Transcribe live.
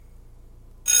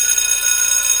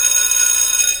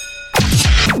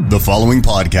The following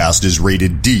podcast is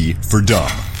rated D for dumb.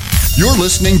 You're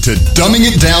listening to Dumbing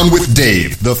It Down with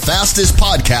Dave, the fastest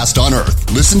podcast on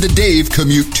earth. Listen to Dave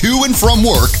commute to and from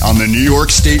work on the New York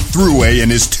State Thruway in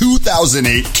his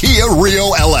 2008 Kia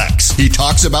Rio LX. He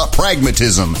talks about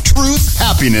pragmatism, truth,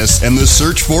 happiness, and the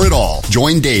search for it all.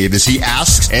 Join Dave as he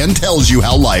asks and tells you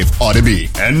how life ought to be.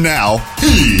 And now,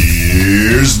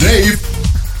 here's Dave.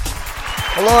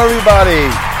 Hello, everybody.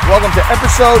 Welcome to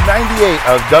episode 98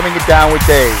 of Dumbing It Down with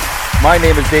Dave. My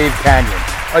name is Dave Canyon.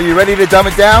 Are you ready to dumb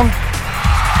it down?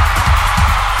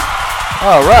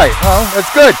 All right. Well,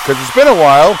 that's good, because it's been a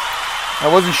while. I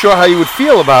wasn't sure how you would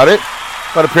feel about it,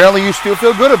 but apparently you still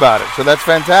feel good about it, so that's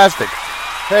fantastic.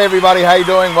 Hey, everybody. How you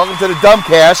doing? Welcome to the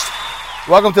Dumbcast.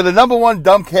 Welcome to the number one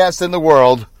Dumbcast in the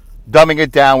world, Dumbing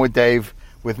It Down with Dave,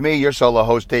 with me, your solo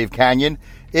host, Dave Canyon.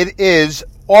 It is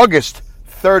August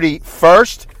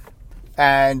 31st,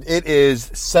 and it is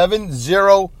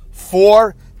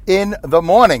 7:04 in the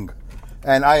morning.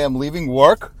 And I am leaving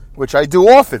work, which I do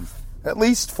often, at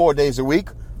least 4 days a week,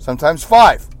 sometimes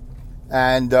 5.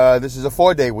 And this is a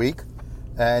 4-day week,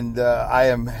 and I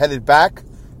am headed back.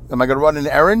 Am I going to run an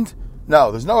errand?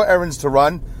 No, there's no errands to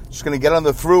run. Just going to get on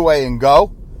the thruway and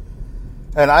go.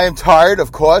 And I am tired,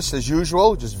 of course, as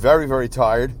usual, just very, very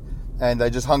tired. And I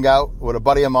just hung out with a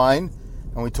buddy of mine,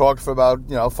 and we talked for about,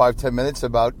 5-10 minutes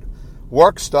about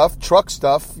work stuff, truck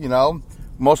stuff,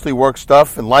 mostly work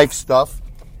stuff and life stuff.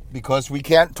 Because we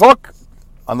can't talk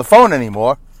on the phone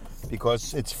anymore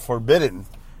because it's forbidden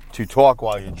to talk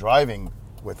while you're driving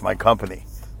with my company.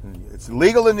 It's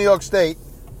illegal in New York State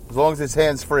as long as it's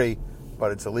hands-free,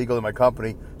 but it's illegal in my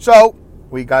company. So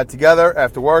we got together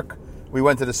after work. We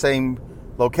went to the same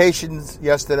locations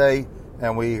yesterday,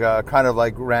 and we kind of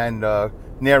like ran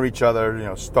near each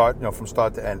other, from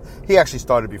start to end. He actually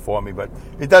started before me, but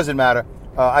it doesn't matter.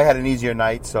 I had an easier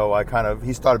night, so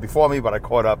he started before me, but I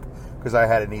caught up because I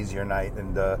had an easier night,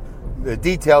 and the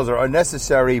details are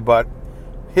unnecessary, but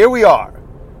here we are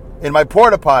in my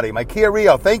porta potty, my Kia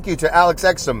Rio. Thank you to Alex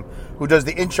Exum, who does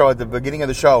the intro at the beginning of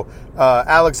the show.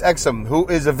 Alex Exum, who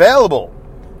is available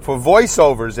for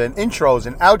voiceovers and intros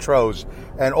and outros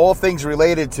and all things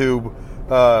related to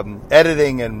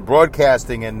editing and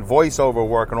broadcasting and voiceover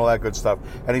work and all that good stuff.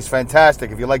 And he's fantastic.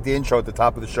 If you like the intro at the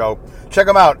top of the show, check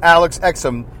him out, Alex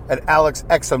Exum at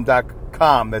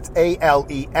alexexum.com. That's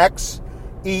ALEXEXUM.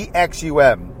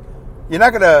 You're not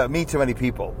going to meet too many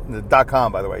people,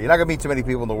 .com, by the way. You're not going to meet too many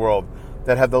people in the world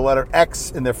that have the letter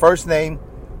X in their first name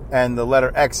and the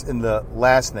letter X in the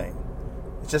last name.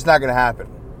 It's just not going to happen.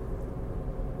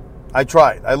 I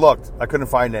tried. I looked. I couldn't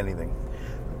find anything.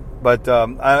 But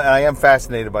I am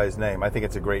fascinated by his name. I think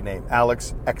it's a great name,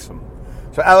 Alex Exum.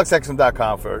 So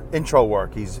alexexum.com for intro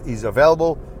work. He's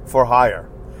available for hire.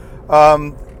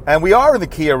 And we are in the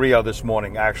Kia Rio this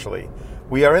morning, actually.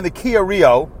 We are in the Kia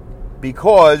Rio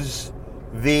because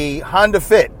the Honda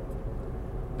Fit,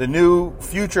 the new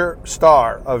future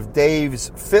star of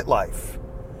Dave's Fit Life,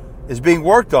 is being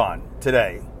worked on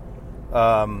today.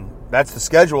 That's the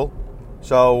schedule.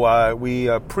 So we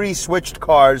pre-switched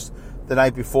cars the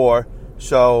night before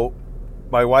so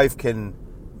my wife can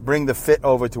bring the Fit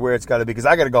over to where it's got to be, because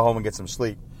I got to go home and get some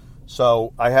sleep.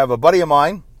 So I have a buddy of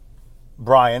mine,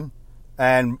 Brian,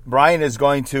 and Brian is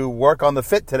going to work on the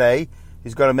Fit today.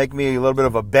 He's going to make me a little bit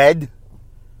of a bed.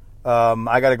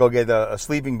 I got to go get a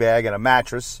sleeping bag and a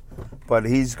mattress, but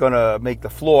he's going to make the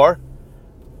floor,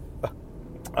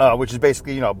 which is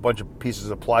basically, a bunch of pieces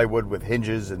of plywood with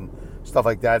hinges and stuff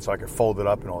like that, so I can fold it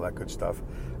up and all that good stuff.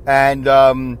 And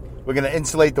we're going to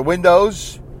insulate the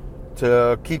windows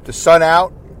to keep the sun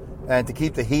out and to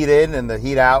keep the heat in and the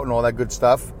heat out and all that good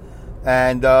stuff.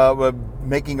 And we're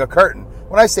making a curtain.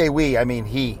 When I say we, I mean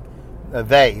he,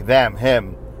 they, them,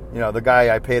 him. The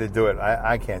guy I pay to do it.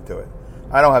 I can't do it.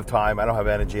 I don't have time. I don't have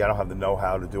energy. I don't have the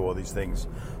know-how to do all these things.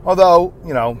 Although,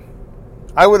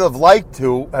 I would have liked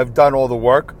to have done all the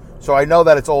work, so I know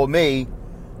that it's all me.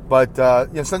 But,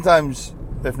 sometimes,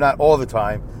 if not all the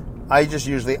time, I just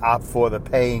usually opt for the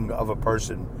paying of a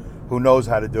person who knows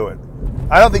how to do it.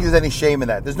 I don't think there's any shame in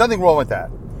that. There's nothing wrong with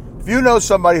that. If you know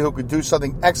somebody who could do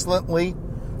something excellently,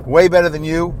 way better than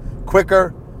you,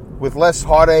 quicker, with less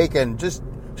heartache, and just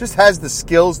has the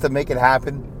skills to make it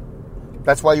happen,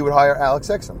 that's why you would hire Alex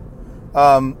Exum.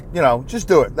 Just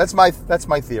do it. That's my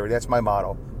theory. That's my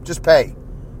motto. Just pay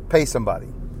somebody.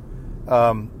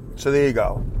 So there you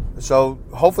go. So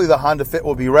hopefully the Honda Fit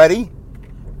will be ready,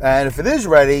 and if it is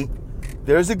ready,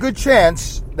 there's a good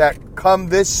chance that come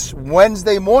this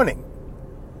Wednesday morning,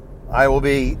 I will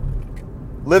be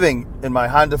living in my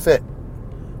Honda Fit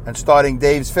and starting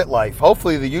Dave's Fit Life.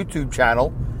 Hopefully the YouTube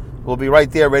channel will be right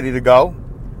there ready to go.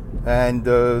 And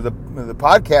the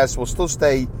podcast will still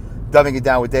stay Dumbing It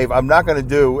Down with Dave. I'm not going to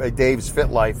do a Dave's Fit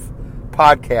Life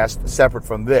podcast separate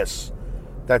from this.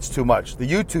 That's too much. The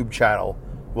YouTube channel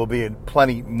will be in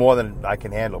plenty more than I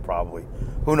can handle, probably.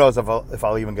 Who knows if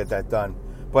I'll even get that done.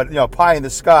 But, pie in the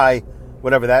sky,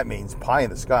 whatever that means, pie in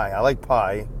the sky. I like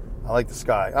pie. I like the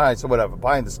sky. All right, so whatever.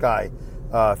 Pie in the sky.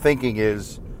 Thinking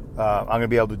is I'm going to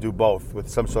be able to do both with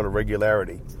some sort of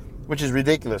regularity, which is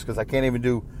ridiculous because I can't even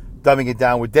do Dumbing It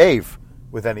Down with Dave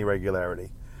with any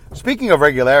regularity. Speaking of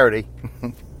regularity,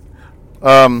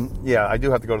 yeah, I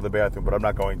do have to go to the bathroom, but I'm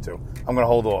not going to. I'm going to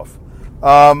hold off.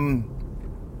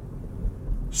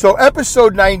 So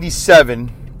episode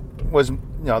 97 was,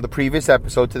 the previous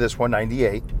episode to this one,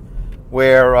 98,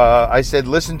 where I said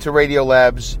listen to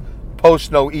Radiolab's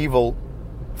Post No Evil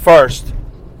first,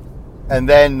 and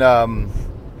then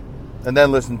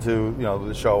listen to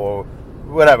the show or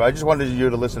whatever. I just wanted you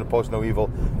to listen to Post No Evil.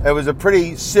 It was a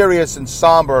pretty serious and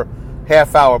somber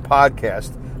half-hour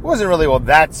podcast. It wasn't really all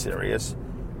that serious,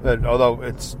 but although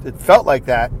it felt like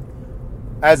that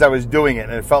as I was doing it,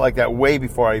 and it felt like that way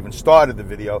before I even started the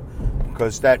video,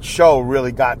 because that show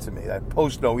really got to me. That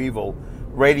Post No Evil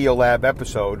Radiolab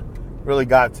episode really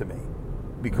got to me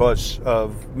because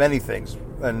of many things.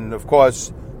 And of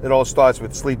course, it all starts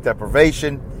with sleep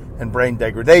deprivation and brain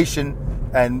degradation.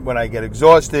 And when I get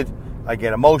exhausted, I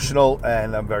get emotional,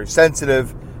 and I'm very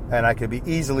sensitive, and I can be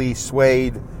easily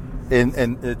swayed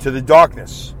to the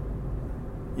darkness,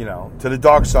 to the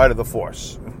dark side of the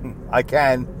Force. I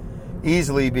can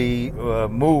easily be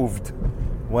moved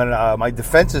when my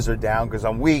defenses are down because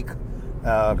I'm weak,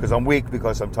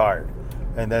 because I'm tired.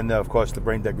 And then, of course, the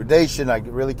brain degradation, I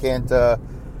really can't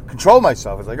control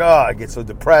myself. It's like, I get so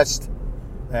depressed,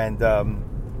 and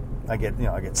I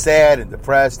get sad and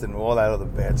depressed and all that other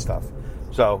bad stuff.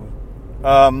 So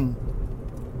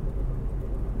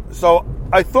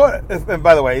I thought, and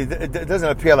by the way, it doesn't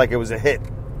appear like it was a hit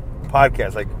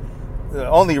podcast. Like,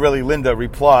 only really Linda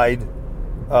replied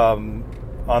on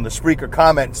the Spreaker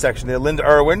comment section there. Linda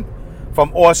Irwin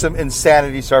from Awesome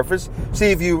Insanity Surfers.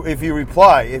 See, if you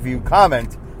reply, if you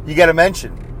comment, you get a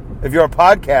mention. If you're a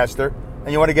podcaster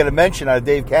and you want to get a mention out of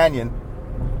Dave Canyon,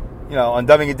 on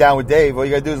Dumbing It Down with Dave, all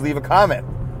you got to do is leave a comment,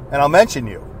 and I'll mention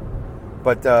you.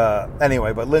 But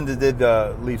anyway, Linda did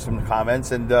leave some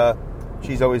comments, and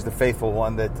she's always the faithful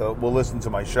one that will listen to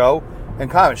my show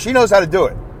and comment. She knows how to do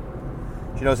it.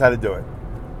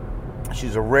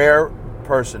 She's a rare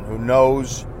person who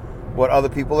knows what other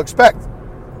people expect.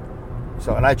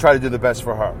 So, and I try to do the best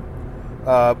for her.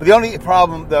 But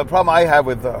the problem I have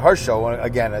with her show,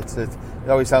 again, it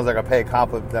always sounds like I pay a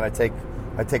compliment, then I take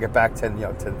it back 10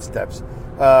 steps,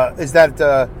 is that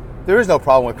there is no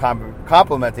problem with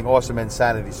complimenting Awesome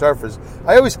Insanity Surfers.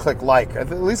 I always click like. At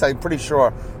least I'm pretty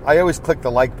sure I always click the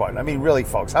like button. I mean, really,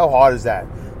 folks, how hard is that?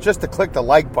 Just to click the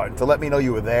like button to let me know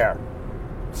you were there.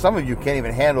 Some of you can't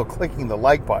even handle clicking the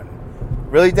like button.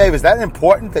 Really, Dave, is that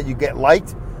important that you get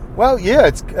liked? Well, yeah,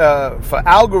 it's for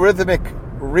algorithmic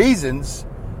reasons.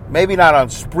 Maybe not on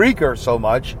Spreaker so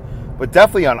much, but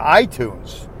definitely on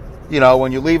iTunes.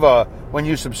 When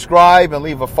you subscribe and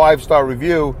leave a 5-star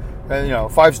review, and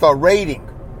 5-star rating,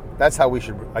 that's how we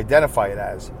should identify it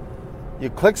as. You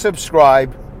click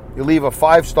subscribe, you leave a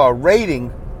 5-star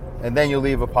rating, and then you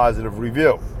leave a positive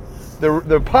review.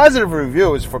 The positive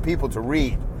review is for people to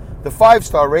read. The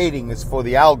 5-star rating is for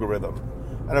the algorithm.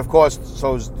 And of course,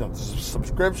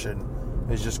 subscription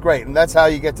is just great. And that's how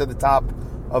you get to the top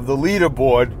of the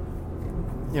leaderboard,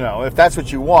 if that's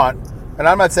what you want. And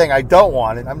I'm not saying I don't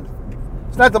want it.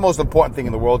 It's not the most important thing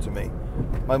in the world to me.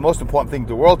 My most important thing in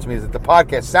the world to me is that the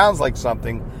podcast sounds like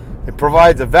something. It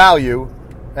provides a value,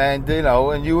 and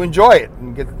and you enjoy it,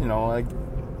 and get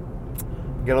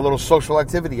get a little social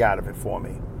activity out of it for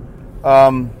me.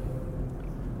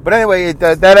 But anyway,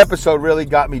 that episode really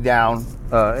got me down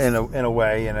in a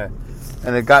way, and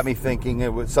it got me thinking.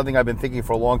 It was something I've been thinking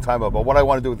for a long time about what I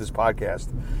want to do with this podcast.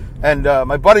 And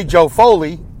my buddy Joe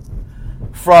Foley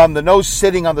from the Nose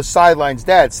Sitting on the Sidelines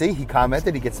Dad, see, he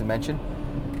commented, he gets a mention.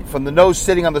 From the Nose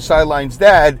Sitting on the Sidelines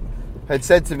Dad had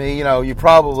said to me, you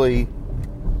probably,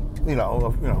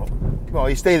 well,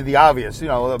 he stated the obvious,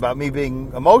 about me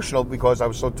being emotional because I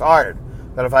was so tired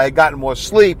that if I had gotten more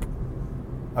sleep,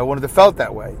 I wouldn't have felt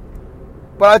that way.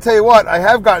 But I'll tell you what, I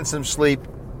have gotten some sleep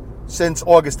since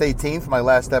August 18th, my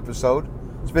last episode.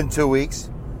 It's been 2 weeks.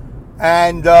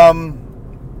 And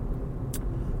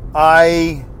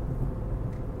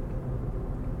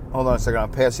hold on a second,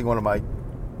 I'm passing one of my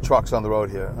trucks on the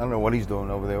road here. I don't know what he's doing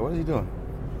over there. What is he doing?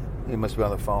 He must be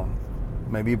on the phone.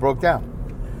 Maybe he broke down.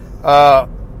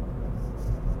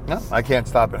 No, I can't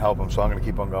stop and help him, so I'm going to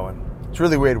keep on going. It's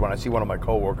really weird when I see one of my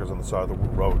coworkers on the side of the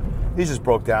road. He just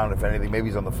broke down, if anything. Maybe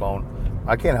he's on the phone.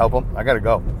 I can't help him. I got to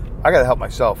go. I got to help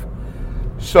myself.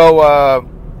 So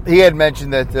he had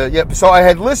mentioned that, so I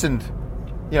had listened,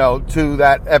 to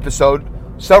that episode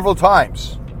several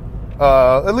times.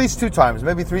 At least 2 times,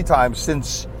 maybe 3 times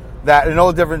since that, in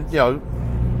all different,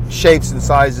 shapes and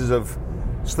sizes of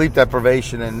sleep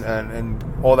deprivation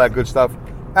and all that good stuff.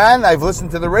 And I've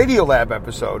listened to the Radiolab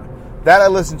episode. That I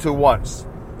listened to once.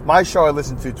 My show I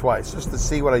listened to twice, just to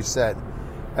see what I said.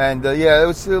 And, it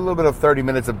was a little bit of 30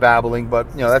 minutes of babbling,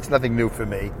 but, that's nothing new for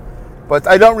me. But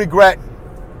I don't regret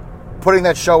putting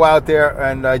that show out there,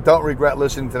 and I don't regret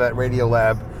listening to that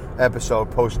Radiolab episode,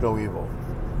 Post No Evil.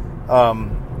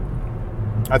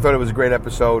 I thought it was a great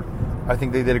episode. I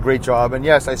think they did a great job. And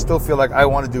yes, I still feel like I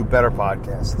want to do better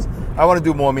podcasts. I want to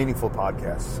do more meaningful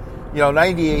podcasts.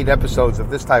 98 episodes of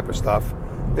this type of stuff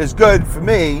is good for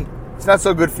me. It's not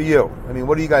so good for you. I mean,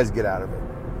 what do you guys get out of it?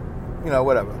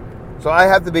 Whatever. So I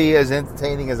have to be as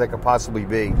entertaining as I could possibly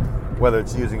be, whether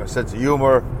it's using a sense of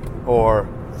humor or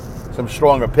some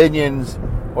strong opinions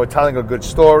or telling a good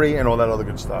story and all that other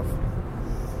good stuff.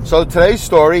 So today's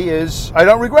story is, I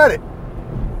don't regret it.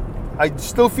 I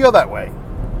still feel that way.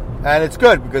 And it's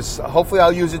good because hopefully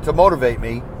I'll use it to motivate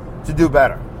me to do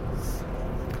better.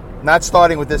 Not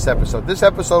starting with this episode. This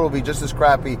episode will be just as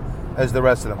crappy as the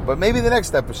rest of them. But maybe the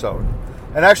next episode.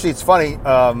 And actually, it's funny.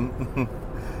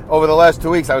 Over the last 2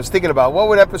 weeks, I was thinking about what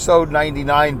would episode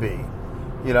 99 be?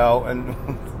 And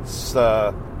it's,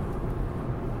 I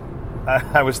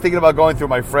was thinking about going through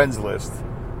my friends list.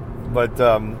 But,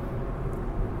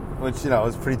 which,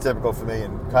 is pretty typical for me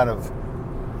and kind of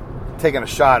taking a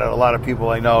shot at a lot of people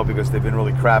I know because they've been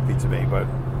really crappy to me. But,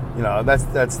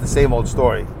 that's the same old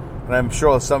story. And I'm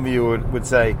sure some of you would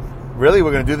say, really,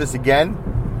 we're going to do this again?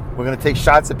 We're going to take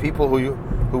shots at people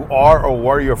who are or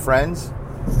were your friends?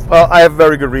 Well, I have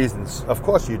very good reasons. Of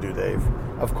course you do, Dave.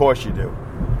 Of course you do.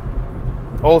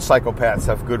 All psychopaths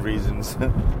have good reasons.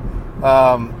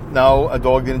 No, a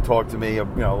dog didn't talk to me.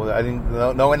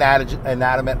 No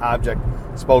inanimate object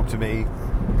spoke to me.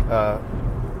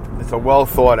 It's a well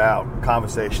thought out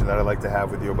conversation that I'd like to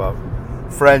have with you about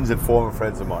friends and former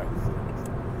friends of mine.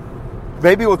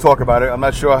 Maybe we'll talk about it. I'm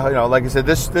not sure. Like I said,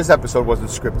 this episode wasn't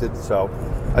scripted, so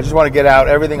I just want to get out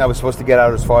everything I was supposed to get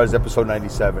out as far as episode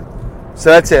 97. So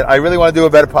that's it. I really want to do a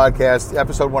better podcast.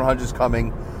 Episode 100 is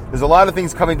coming. There's a lot of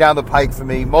things coming down the pike for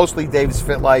me, mostly Dave's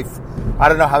Fit Life. I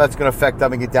don't know how that's going to affect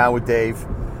Dumbing It Down with Dave.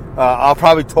 I'll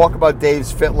probably talk about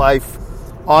Dave's Fit Life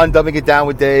on Dumbing It Down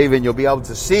with Dave, and you'll be able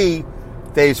to see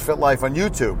Dave's Fit Life on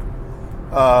YouTube.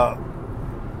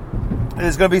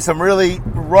 There's going to be some really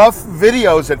rough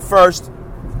videos at first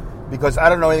because I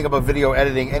don't know anything about video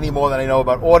editing any more than I know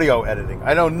about audio editing.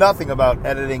 I know nothing about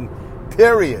editing,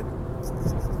 period.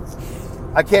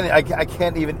 I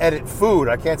can't even edit food.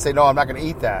 I can't say, no, I'm not going to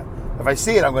eat that. If I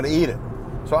see it, I'm going to eat it.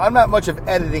 So I'm not much of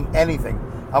editing anything.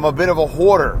 I'm a bit of a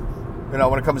hoarder,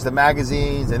 when it comes to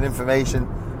magazines and information.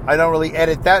 I don't really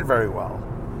edit that very well.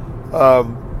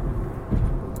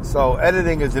 So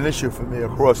editing is an issue for me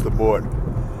across the board.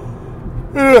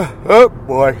 Oh,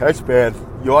 boy, that's bad.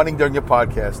 Yawning during your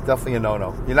podcast, definitely a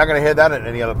no-no. You're not going to hear that at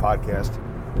any other podcast.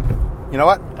 You know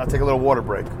what? I'll take a little water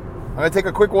break. I'm going to take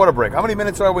a quick water break. How many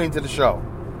minutes are we into the show?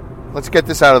 Let's get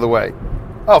this out of the way.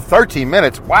 Oh, 13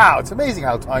 minutes. Wow, it's amazing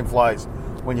how time flies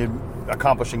when you're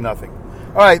accomplishing nothing.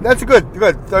 All right, that's good.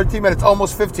 13 minutes,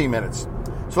 almost 15 minutes.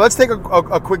 So let's take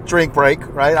a quick drink break,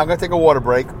 right? I'm going to take a water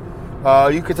break.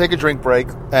 You could take a drink break.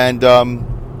 And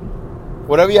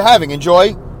whatever you're having,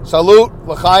 enjoy. Salute,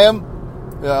 l'chaim,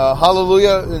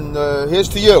 hallelujah, and here's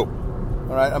to you.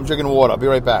 All right, I'm drinking water. I'll be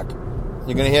right back.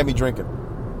 You're going to hear me drinking.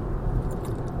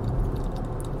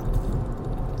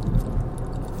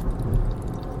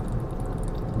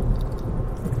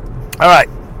 All right,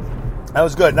 that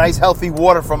was good. Nice, healthy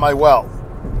water from my well,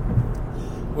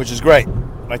 which is great.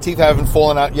 My teeth haven't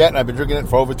fallen out yet, and I've been drinking it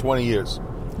for over 20 years.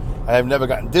 I have never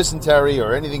gotten dysentery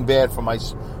or anything bad from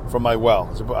my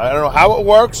well. So I don't know how it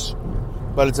works,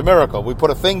 but it's a miracle. We put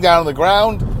a thing down on the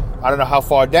ground. I don't know how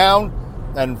far down,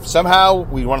 and somehow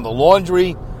we run the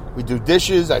laundry. We do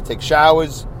dishes. I take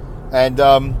showers, and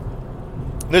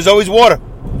there's always water.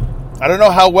 I don't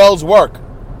know how wells work.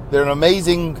 They're an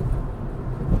amazing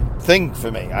thing for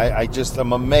me. I just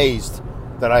am amazed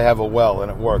that I have a well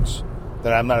and it works,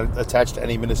 that I'm not attached to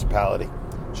any municipality.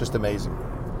 It's just amazing.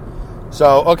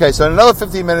 So, okay, so in another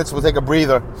 15 minutes, we'll take a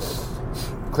breather,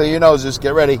 clear your noses,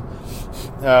 get ready,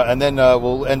 and then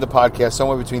we'll end the podcast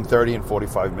somewhere between 30 and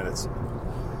 45 minutes.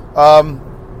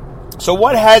 So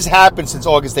what has happened since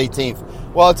August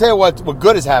 18th? Well, I'll tell you what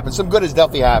good has happened. Some good has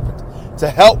definitely happened to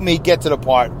help me get to the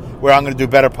part where I'm going to do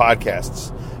better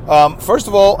podcasts. First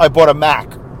of all, I bought a Mac.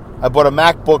 I bought a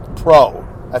MacBook Pro.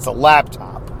 That's a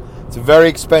laptop. It's a very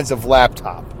expensive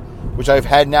laptop, which I've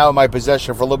had now in my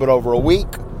possession for a little bit over a week,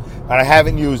 and I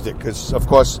haven't used it because, of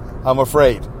course, I'm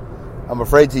afraid. I'm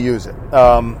afraid to use it.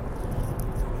 Not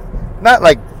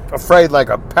like afraid, like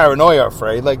a paranoia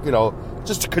afraid, like,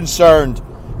 just concerned.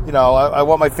 I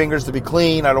want my fingers to be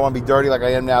clean. I don't want to be dirty like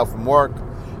I am now from work.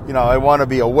 I want to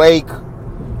be awake.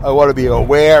 I want to be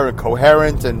aware and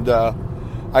coherent, and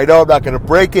I know I'm not going to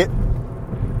break it.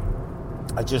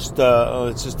 It's just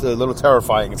a little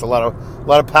terrifying. It's a lot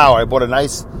of power. I bought a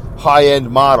nice high-end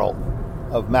model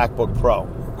of MacBook Pro.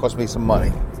 It cost me some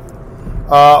money.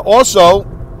 Also,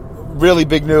 really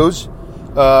big news.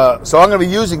 So I'm going to be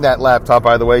using that laptop,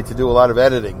 by the way, to do a lot of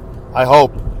editing. I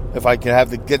hope, if I can I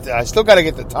still got to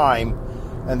get the time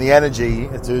and the energy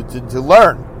to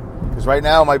learn. Because right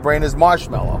now my brain is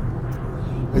marshmallow.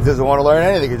 It doesn't want to learn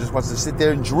anything. It just wants to sit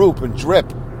there and droop and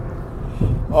drip.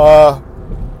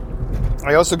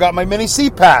 I also got my mini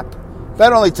CPAP.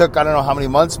 That only took, I don't know how many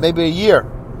months, maybe a year.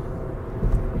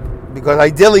 Because I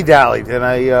dilly-dallied and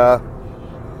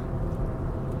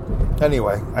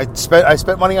anyway, I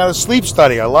spent money on a sleep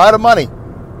study, a lot of money.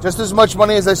 Just as much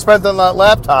money as I spent on that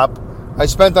laptop, I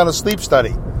spent on a sleep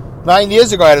study. 9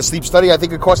 years ago I had a sleep study. I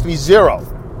think it cost me $0.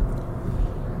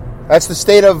 That's the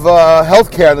state of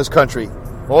healthcare in this country.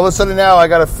 All of a sudden now I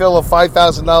got to fill a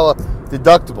 $5,000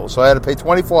 deductible, so I had to pay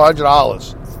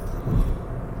 $2,400.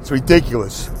 It's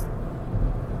ridiculous.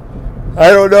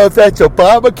 I don't know if that's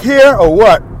Obamacare or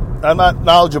what. I'm not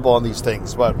knowledgeable on these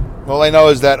things, but all I know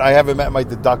is that I haven't met my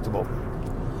deductible.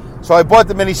 So I bought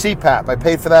the mini CPAP. I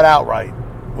paid for that outright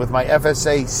with my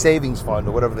FSA savings fund,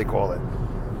 or whatever they call it.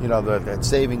 That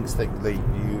savings thing they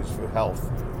use for health.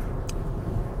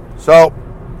 So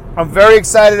I'm very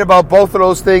excited about both of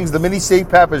those things. The mini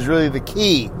CPAP is really the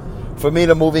key for me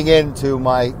to moving into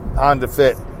my Honda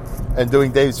Fit and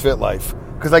doing Dave's Fit Life,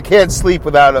 because I can't sleep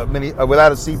without a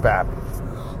CPAP.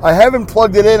 I haven't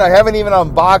plugged it in. I haven't even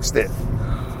unboxed it.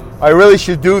 I really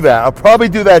should do that. I'll probably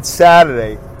do that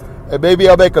Saturday, and maybe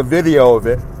I'll make a video of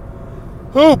it.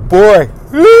 Oh boy.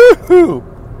 Woo-hoo.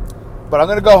 But I'm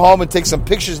going to go home and take some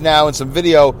pictures now and some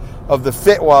video of the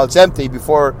Fit while it's empty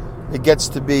before it gets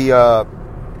to be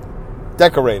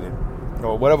decorated,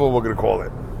 or whatever we're going to call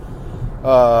it.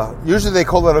 Usually they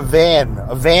call it a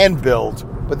van build,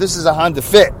 but this is a Honda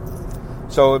Fit.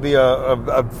 So it would be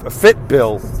a Fit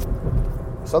build.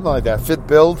 Something like that. Fit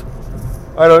build.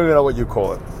 I don't even know what you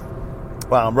call it.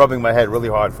 Wow, I'm rubbing my head really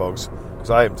hard, folks, because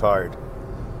I am tired.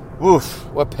 Oof,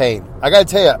 what pain. I got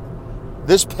to tell you,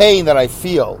 this pain that I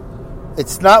feel,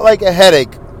 it's not like a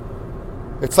headache.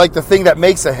 It's like the thing that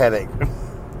makes a headache.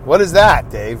 What is that,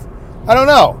 Dave? I don't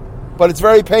know, but it's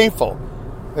very painful.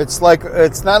 It's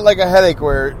not like a headache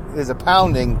where there's a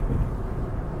pounding.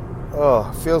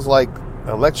 Oh, it feels like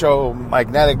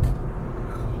electromagnetic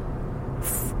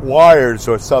wires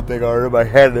or something are in my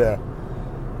head there.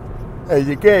 And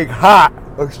you're getting hot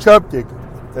or something,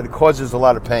 that it causes a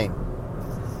lot of pain.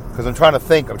 Because I'm trying to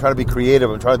think, I'm trying to be creative,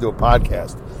 I'm trying to do a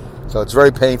podcast. So it's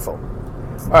very painful.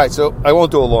 All right, so I won't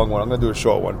do a long one, I'm going to do a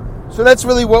short one. So that's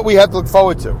really what we have to look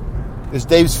forward to, is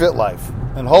Dave's Fit Life.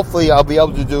 And hopefully I'll be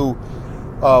able to do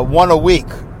one a week.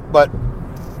 But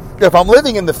if I'm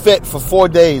living in the Fit for 4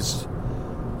 days,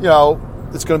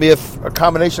 it's going to be a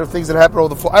combination of things that happen over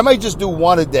the 4. I might just do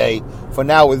one a day for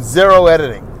now with zero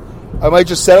editing. I might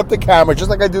just set up the camera, just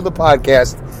like I do the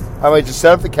podcast. I might just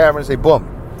set up the camera and say, boom,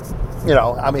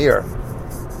 I'm here.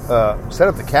 Set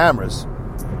up the cameras.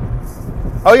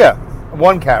 Oh, yeah,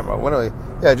 one camera.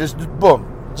 Just boom.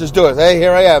 Just do it. Hey,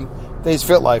 here I am, Dave's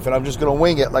Fit Life, and I'm just going to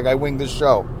wing it like I wing this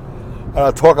show. And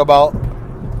I'll talk about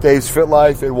Dave's Fit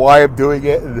Life and why I'm doing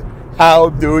it and how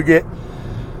I'm doing it.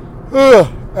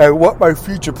 And what my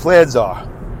future plans are.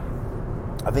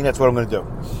 I think that's what I'm going to do.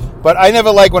 But I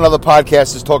never like when other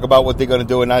podcasters talk about what they're going to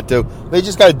do and not do. They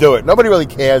just got to do it. Nobody really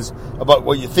cares about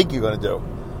what you think you're going to do.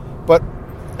 But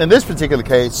in this particular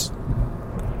case,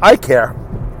 I care.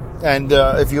 And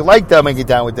if you like Dumbing It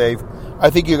Down with Dave, I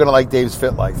think you're going to like Dave's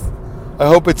Fit Life. I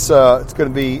hope it's going to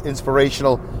be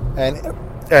inspirational and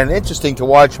interesting to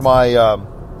watch my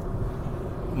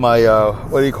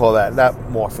what do you call that? Not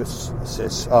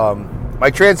morphosis. My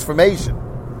transformation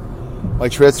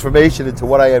into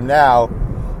what I am now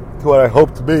to what I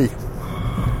hope to be.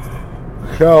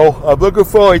 So I'm looking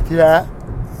forward to that.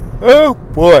 Oh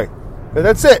boy. But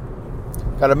that's it.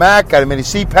 Got a Mac, got a mini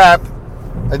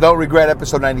CPAP. I don't regret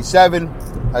episode 97.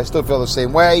 I still feel the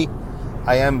same way.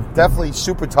 I am definitely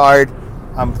super tired.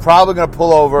 I'm probably going to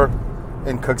pull over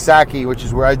in Coxsackie, which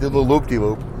is where I do the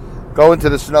loop-de-loop, go into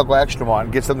the Sunoco Extra Mart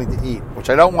and get something to eat, which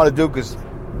I don't want to do because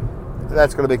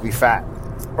that's going to make me fat.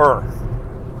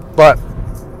 But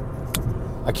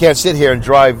I can't sit here and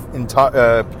drive in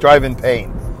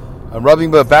pain. I'm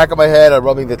rubbing the back of my head, I'm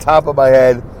rubbing the top of my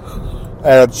head, and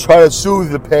I'm trying to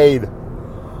soothe the pain.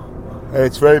 And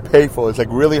it's very painful. It's like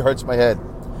really hurts my head.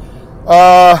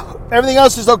 Everything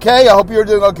else is okay. I hope you're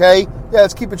doing okay. Yeah,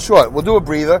 let's keep it short. We'll do a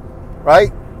breather,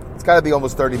 right? It's got to be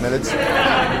almost 30 minutes.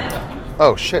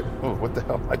 Oh, shit. Oh, what the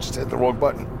hell? I just hit the wrong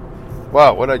button.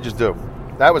 Wow, what did I just do?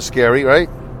 That was scary, right?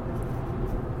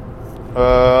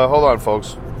 Hold on,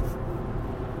 folks.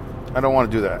 I don't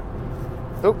want to do that.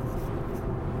 Nope.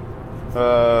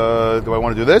 Do I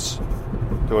want to do this?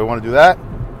 Do I want to do that?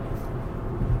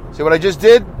 See what I just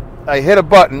did? I hit a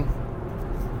button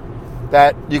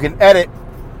that you can edit.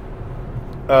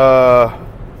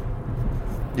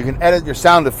 You can edit your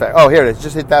sound effect. Oh, here it is.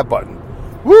 Just hit that button.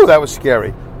 Woo, that was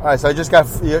scary. All right, so I just got.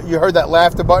 You heard that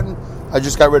laughter button? I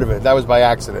just got rid of it. That was by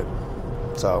accident.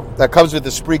 So that comes with the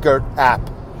Spreaker app.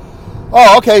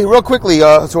 Oh, okay. Real quickly.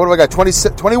 So what do I got?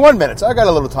 21 minutes. I got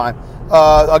a little time.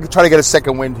 I'll try to get a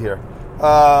second wind here.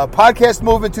 Podcast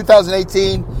movement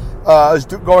 2018 is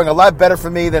going a lot better for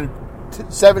me than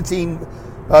 17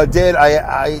 did.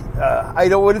 I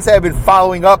wouldn't say I've been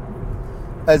following up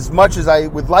as much as I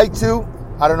would like to.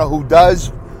 I don't know who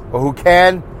does or who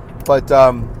can, but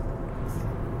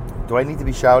do I need to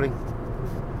be shouting?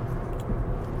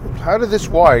 How did this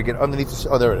wire get underneath the...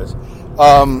 Oh, there it is.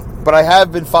 But I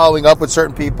have been following up with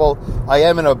certain people. I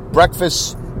am in a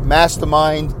breakfast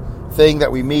mastermind thing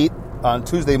that we meet on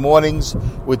Tuesday mornings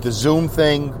with the Zoom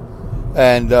thing,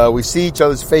 and we see each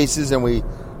other's faces, and we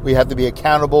have to be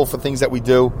accountable for things that we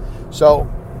do.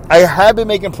 So I have been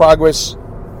making progress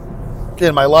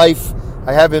in my life.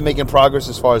 I have been making progress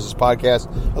as far as this podcast,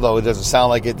 although it doesn't sound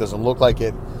like it, doesn't look like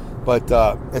it. But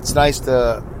it's nice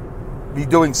to be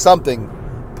doing something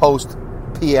post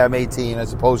PM 18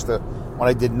 as opposed to when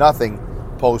I did nothing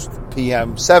post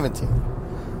PM 17.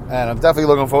 And I'm definitely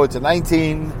looking forward to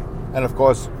 19, and of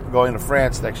course going to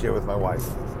France next year with my wife.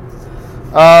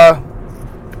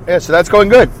 Yeah, so that's going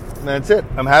good. And that's it.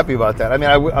 I'm happy about that. I mean,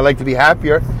 I like to be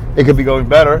happier. It could be going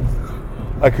better.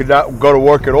 I could not go to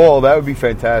work at all. That would be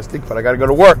fantastic, but I got to go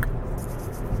to work.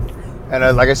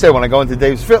 And like I said, when I go into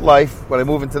Dave's Fit Life, when I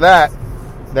move into that,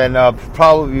 then I'll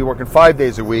probably be working 5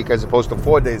 days a week as opposed to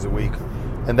 4 days a week.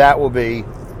 And that will be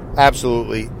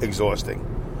absolutely exhausting.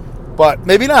 But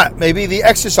maybe not. Maybe the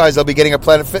exercise I'll be getting at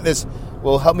Planet Fitness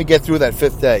will help me get through that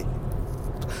 5th day.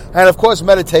 And of course,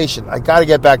 meditation. I got to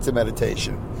get back to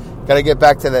meditation. Got to get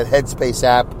back to that Headspace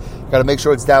app. Got to make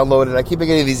sure it's downloaded. I keep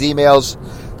getting these emails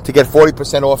to get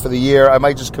 40% off for the year. I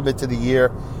might just commit to the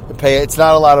year and pay it. It's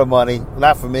not a lot of money,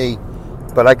 not for me,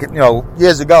 but I could.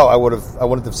 Years ago I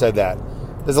wouldn't have said that.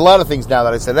 There's a lot of things now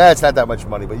that I said, it's not that much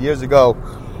money. But years ago,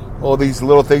 all these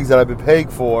little things that I've been paying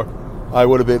for, I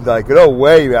would have been like, no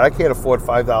way, man, I can't afford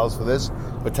 $5 for this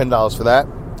or $10 for that.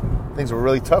 Things were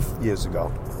really tough years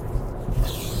ago.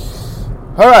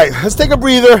 All right, let's take a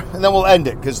breather, and then we'll end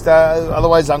it, because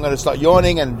otherwise I'm going to start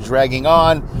yawning and dragging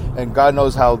on, and God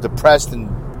knows how depressed and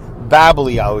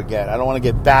babbly I would get. I don't want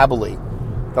to get babbly.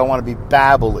 Don't want to be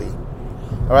babbly.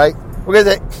 All right? We're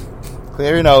going to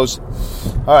clear your nose.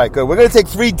 All right, good. We're going to take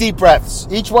 3 deep breaths.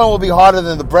 Each one will be harder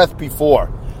than the breath before.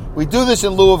 We do this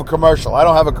in lieu of a commercial. I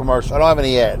don't have a commercial. I don't have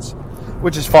any ads,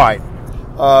 which is fine.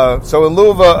 So in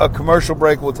lieu of a commercial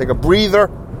break, we'll take a breather.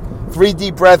 3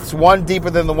 deep breaths, one deeper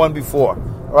than the one before.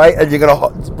 All right? And you're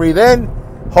going to breathe in,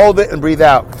 hold it, and breathe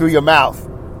out through your mouth.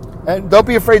 And don't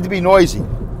be afraid to be noisy.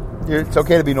 It's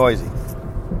okay to be noisy.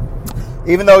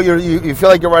 Even though you feel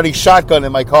like you're riding shotgun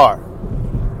in my car.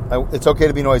 It's okay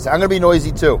to be noisy. I'm going to be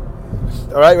noisy too.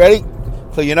 All right, ready?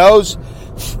 Clear your nose.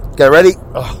 Get ready.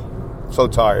 Oh, so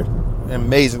tired.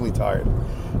 Amazingly tired.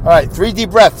 All right, 3 deep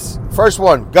breaths. First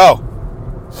one, go.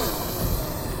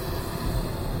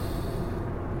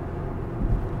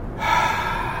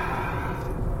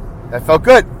 That felt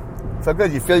good. Felt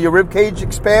good. You feel your rib cage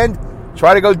expand?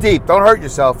 Try to go deep. Don't hurt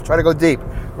yourself. Try to go deep.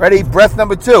 Ready? Breath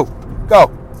number 2.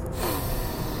 Go.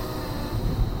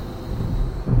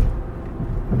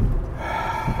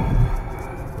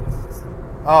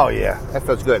 Oh, yeah. That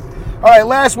feels good. All right,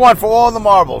 last one for all the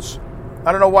marbles.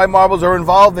 I don't know why marbles are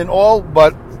involved in all,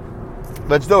 but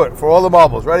let's do it. For all the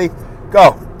marbles. Ready?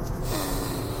 Go.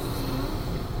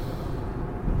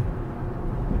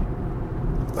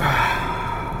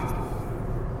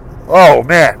 Oh,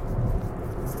 man.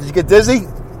 Did you get dizzy?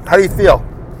 How do you feel?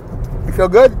 You feel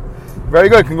good? Very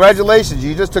good. Congratulations.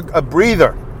 You just took a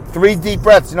breather. 3 deep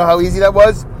breaths. You know how easy that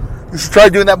was? You should try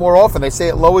doing that more often. They say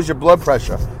it lowers your blood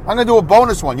pressure. I'm going to do a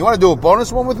bonus one. You want to do a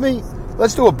bonus one with me?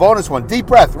 Let's do a bonus one. Deep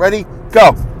breath. Ready?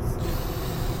 Go.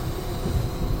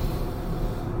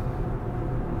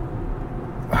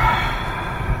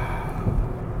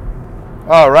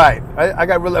 All right.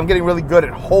 I'm getting really good at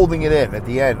holding it in at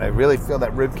the end. I really feel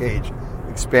that rib cage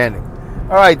expanding.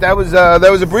 All right, that was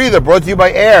a breather brought to you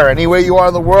by air. Anywhere you are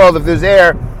in the world, if there's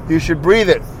air, you should breathe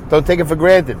it. Don't take it for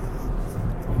granted.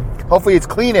 Hopefully it's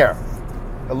clean air.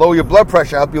 It'll lower your blood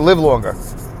pressure, help you live longer.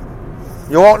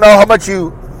 You won't know how much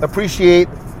you appreciate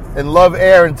and love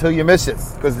air until you miss it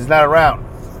because it's not around.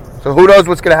 So who knows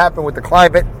what's going to happen with the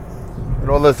climate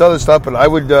and all this other stuff, but I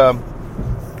would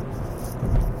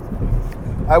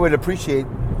appreciate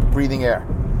breathing air.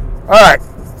 All right,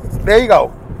 there you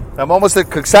go. I'm almost at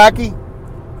Coxsackie.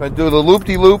 Going to do the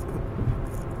loop-de-loop.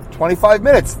 25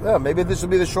 minutes. Yeah, maybe this will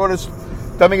be the shortest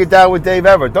Dumbing It Down with Dave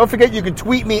ever. Don't forget you can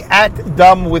tweet me at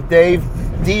Dumb with Dave,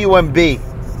 D-U-M-B.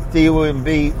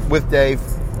 D-U-M-B with Dave.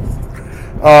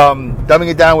 Dumbing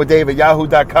It Down with Dave at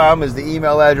yahoo.com is the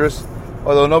email address.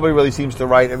 Although nobody really seems to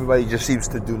write. Everybody just seems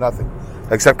to do nothing.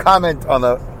 Except comment on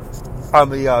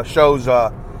the show's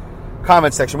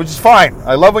comment section, which is fine.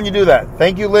 I love when you do that.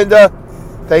 Thank you, Linda.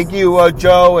 Thank you,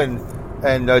 Joe and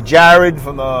Jared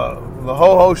from the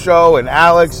Ho-Ho Show and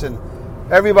Alex and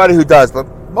everybody who does, but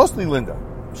mostly Linda.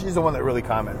 She's the one that really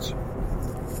comments.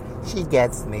 She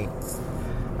gets me.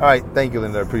 All right. Thank you,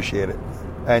 Linda. I appreciate it.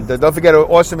 And don't forget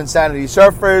Awesome Insanity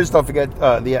Surfers. Don't forget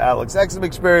the Alex Exum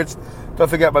Experience. Don't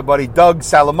forget my buddy Doug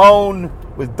Salamone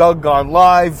with Doug Gone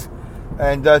Live.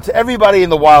 And to everybody in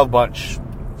the Wild Bunch.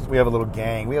 We have a little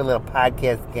gang. We have a little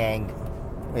podcast gang.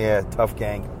 Yeah, tough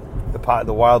gang.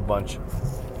 The Wild Bunch.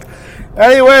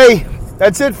 Anyway,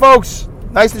 that's it, folks.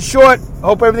 Nice and short.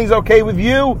 Hope everything's okay with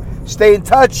you. Stay in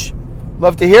touch.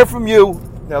 Love to hear from you.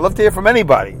 I love to hear from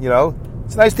anybody, you know.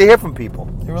 It's nice to hear from people.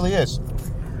 It really is.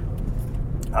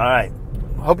 All right.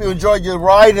 Hope you enjoyed your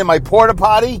ride in my porta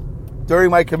potty during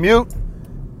my commute.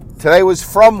 Today was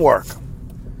from work.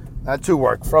 Not to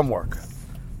work, from work.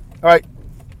 All right.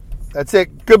 That's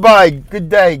it. Goodbye. Good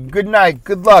day. Good night.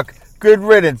 Good luck. Good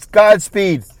riddance.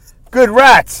 Godspeed. Good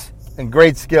rats. And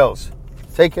great skills.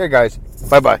 Take care, guys.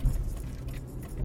 Bye-bye.